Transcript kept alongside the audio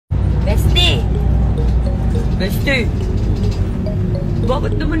Beste! Beste!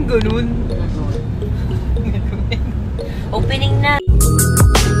 Bakit naman ganun? Opening na!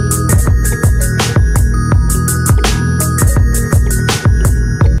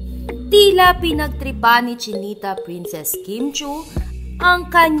 Tila pinagtripa ni Chinita Princess Kim Chiu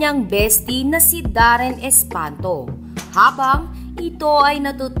ang kanyang bestie na si Darren Espanto habang ito ay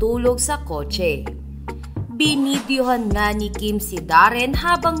natutulog sa kotse. Binidyohan nga ni Kim si Darren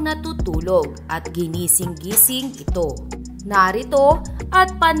habang natutulog at ginising-gising ito. Narito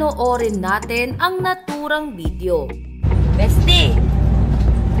at panoorin natin ang naturang video. Bestie!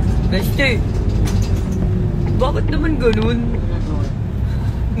 Bestie! Bakit naman ganun?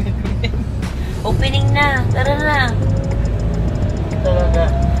 Opening na! Tara na! Talaga.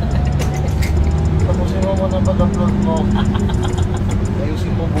 Tapusin mo muna pag-upload mo.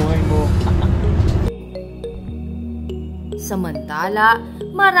 Ayusin mo buhay mo. Samantala,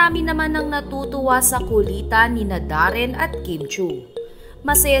 marami naman ang natutuwa sa kulitan ni Darren at Kim Chiu.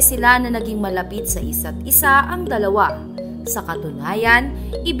 Masaya sila na naging malapit sa isa't isa ang dalawa. Sa katunayan,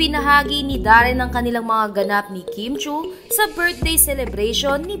 ibinahagi ni Darren ang kanilang mga ganap ni Kim Chiu sa birthday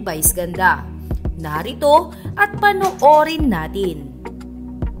celebration ni Vice Ganda. Narito at panoorin natin.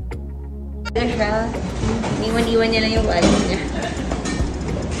 Iwan-iwan niya lang yung wallet niya.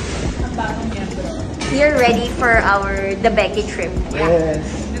 We're ready for the Becky trip. Yes.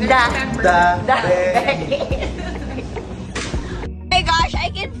 The Becky. Oh my gosh,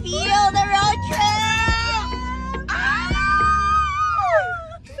 I can feel the road trip!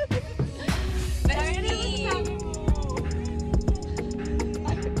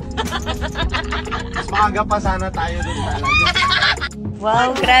 Mas maaga pa sana tayo dun talaga.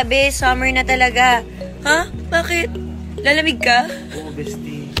 Wow, grabe, summer na talaga. Ha? Bakit? Lalamig ka? Oo,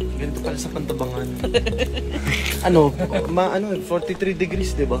 bestie. Ganito pala sa Pantabangan. Ano? 43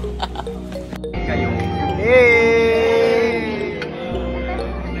 degrees, di ba? Kayo. Hey!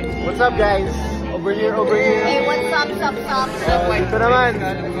 What's up, guys? Over here, over here. Hey, what's up? Dito naman.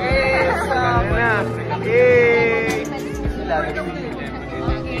 Hey, what's up? Hey!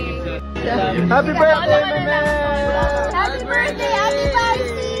 Happy birthday, my man! Happy birthday, Happy Vice!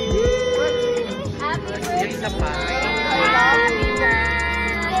 Happy birthday!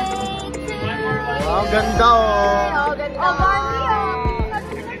 Wow, ganda oh! Oh, Barbie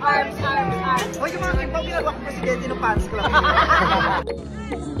oh! Arms. Hoy, yung mga kimpaw, ginagawa ko presidente ng fans club.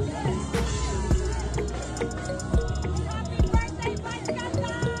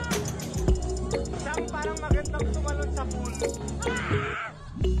 Siyang parang magandang tumalon sa pool.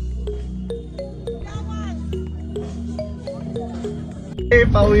 Hey,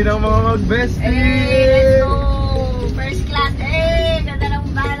 pauwi ng mga mag-bestie! Hey, let's go! First class, ganda ng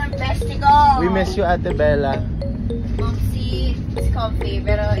bahay ng bestie ko! We miss you, Ate Bella. Momsy, it's comfy,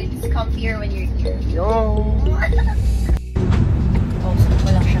 pero it's comfier when you're here. Yo! Kausap ko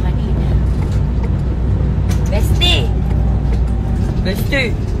lang siya kanina. Bestie!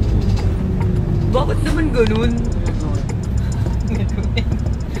 Bestie! Bakit naman ganun?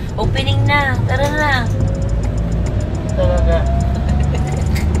 Opening na! Tara na! Talaga.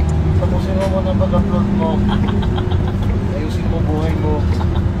 Tapusin mo muna pag-upload mo. Ayusin mo buhay